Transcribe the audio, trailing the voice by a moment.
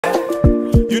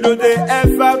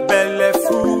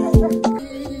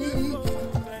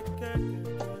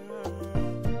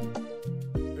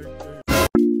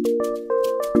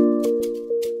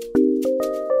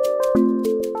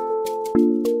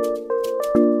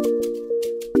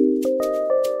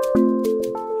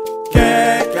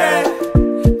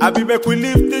make we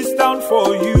leave this town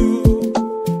for you.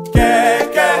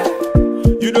 Keke,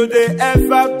 you know they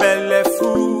ever belle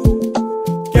full.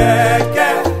 Keke,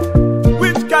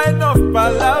 which kind of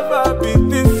palava be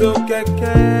this so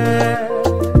keke?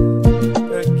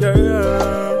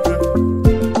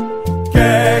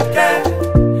 Keke,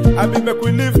 I mean make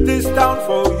we leave this town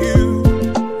for you.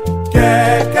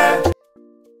 Keke.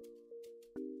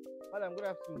 Madam, good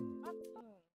afternoon.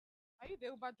 Afternoon. Are you the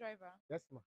Uber driver? Yes,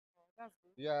 ma'am. Oh, that's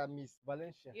good. You are Miss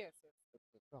Valencia. Yes, yes.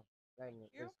 Okay, come. Line me,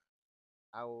 You? please.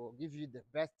 I will give you the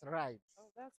best ride. Oh,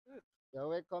 that's good. You're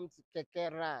welcome to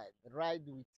Keke Ride. Ride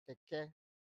with Keke.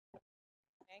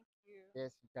 Thank you.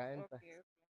 Yes, you can enter. Okay,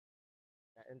 okay.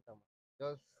 You can enter. Ma'am.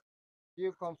 Just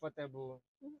feel comfortable.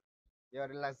 Your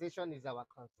relaxation is our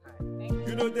concern. Thank you.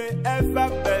 You know they ever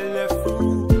belle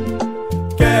full.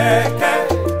 Keke,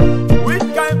 which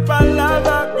kind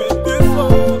palava be this so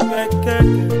keke?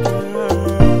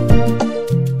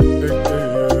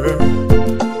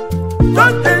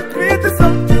 Don't they create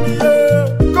something here?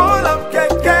 Call up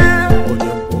keke.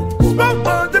 Smoke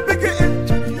on the big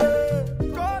engine here.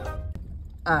 Call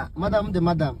up.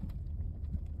 Madam,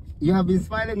 you have been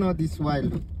smiling all this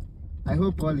while. I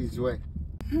hope all is well.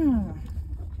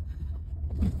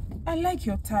 I like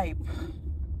your type.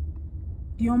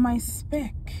 You're my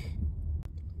spec.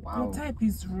 Wow. Your type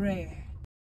is rare.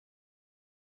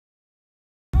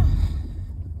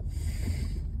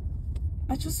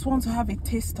 I just want to have a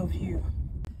taste of you.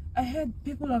 I heard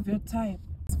people of your type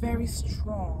is very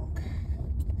strong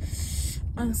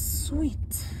and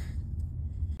sweet.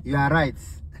 You are right.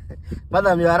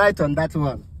 Madam, you are right on that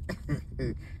one.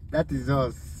 That is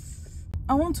us.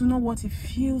 I want to know what it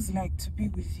feels like to be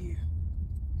with you.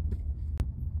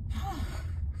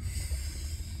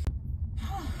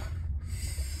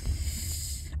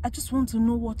 I just want to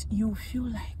know what you feel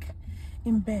like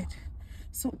in bed.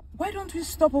 So why don't we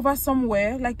stop over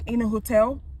somewhere, like in a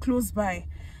hotel close by,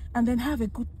 and then have a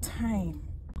good time?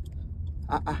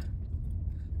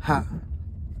 Ha.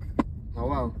 Oh,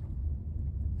 wow.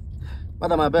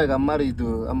 Madam, I beg, I'm married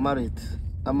though. I'm married.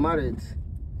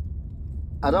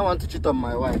 I don't want to cheat on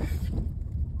my wife.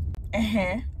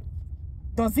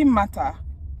 Does it matter?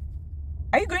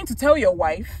 Are you going to tell your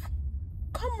wife?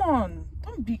 Come on,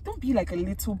 don't be like a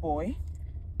little boy.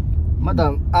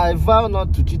 Madam, I vow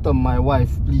not to cheat on my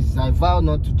wife, please. I vow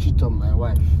not to cheat on my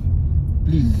wife.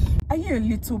 Please. Are you a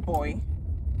little boy?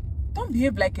 Don't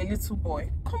behave like a little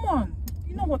boy. Come on,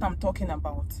 you know what I'm talking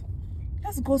about.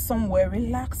 Let's go somewhere,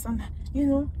 relax, and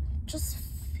just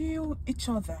feel each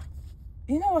other.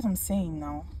 You know what I'm saying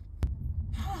now?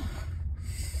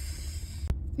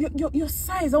 Your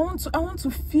size, I want to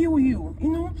feel you.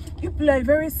 You play a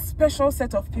very special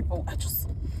set of people.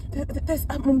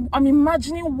 I'm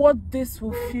imagining what this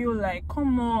will feel like.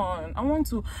 Come on, I want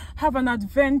to have an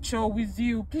adventure with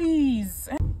you, please.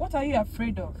 What are you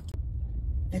afraid of?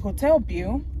 The hotel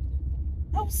bill?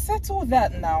 I'll settle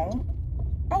that now.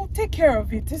 I'll take care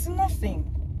of it. It's nothing.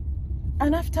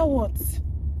 And afterwards,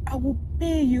 I will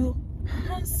pay you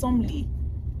handsomely.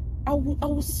 I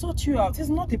will sort you out. It's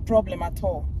not a problem at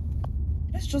all.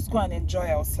 Let's just go and enjoy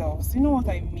ourselves. You know what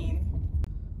I mean?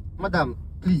 Madam,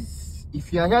 please,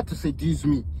 if you are here to seduce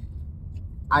me,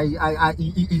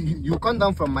 you come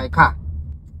down from my car.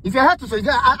 If you are here to seduce,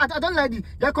 I don't like this.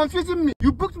 You're confusing me.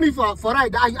 You booked me for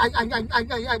ride.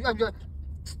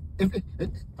 In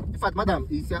fact, madam,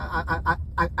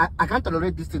 I can't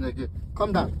tolerate this thing again.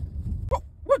 Come down.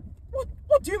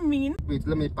 What do you mean? Wait,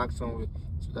 let me park somewhere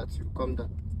so that you come down.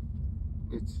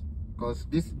 Wait, because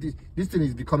this thing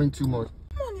is becoming too much.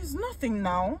 Come on, it's nothing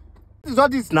now. This is all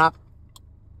this now.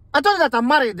 I told you that I'm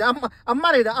married. I'm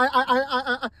married.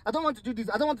 I don't want to do this.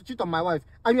 I don't want to cheat on my wife.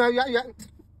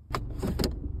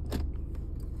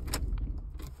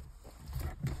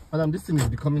 Madam, this thing is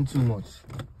becoming too much.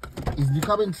 It's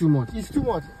becoming too much. It's too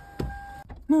much.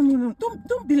 No.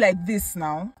 Don't be like this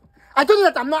now. I told you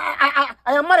that I'm not.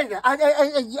 I am married.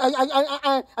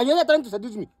 And you're not trying to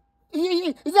seduce me.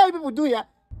 Is that what people do here?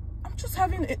 I'm just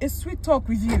having a sweet talk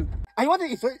with you. And you want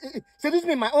to seduce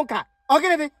me in my own car?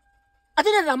 Okay, I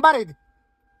told you that I'm married.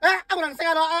 I'm gonna say I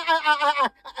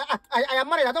am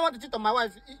married. I don't want to cheat on my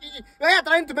wife. You're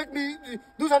trying to make me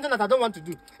do something that I don't want to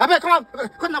do. I better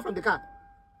come out from the car.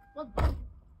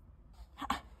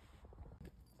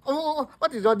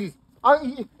 What is all this?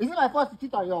 Is it my fault to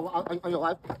cheat on your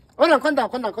wife? Come down.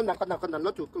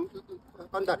 Not to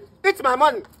come down. Eat my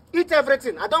money. Eat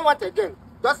everything. I don't want again.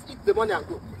 Just eat the money and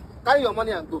go. Carry your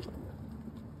money and go.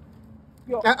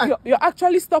 You're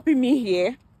actually stopping me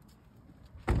here.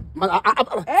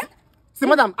 See,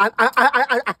 madam, I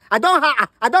don't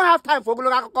have time for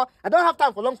I don't have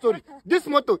time for long story. This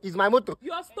motto is my motto.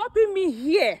 You're stopping me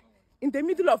here in the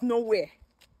middle of nowhere.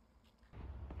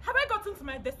 Have I gotten to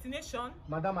my destination?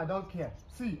 Madam, I don't care.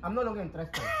 See, I'm no longer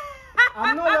interested.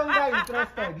 I'm no longer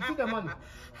interested. You see the money?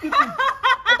 Keep it.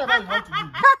 Whatever you want to do.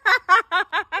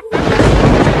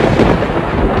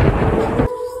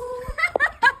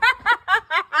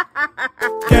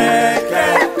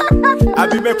 I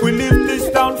be make we leave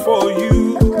this town for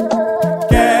you.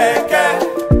 Keke,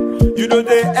 you know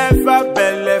they ever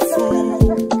belleful.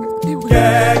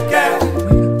 Keke,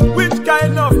 which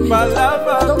kind of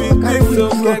palava be this so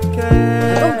keke?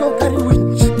 Don't go carry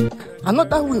winch.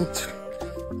 Another winch.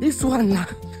 This one,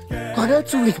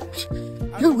 correct winch.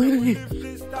 You will.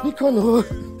 Nikono.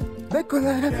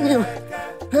 Bekola help me.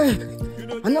 Hey,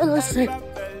 another say.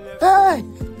 Hey,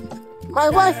 my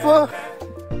wife for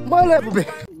Mole.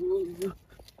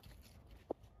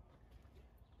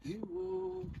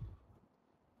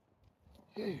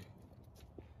 Hey,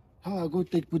 how I go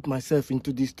take put myself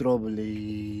into this trouble?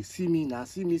 Eh? See me now,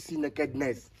 see me see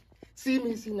nakedness. See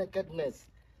me see nakedness.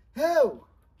 Hell!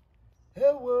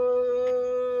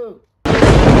 Hello!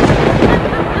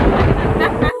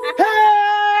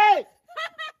 Hey!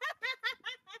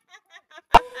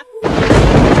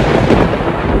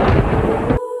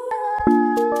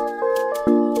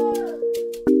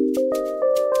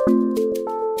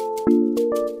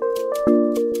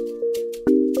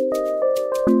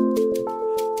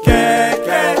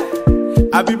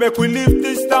 I be make we leave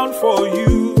this town for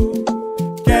you.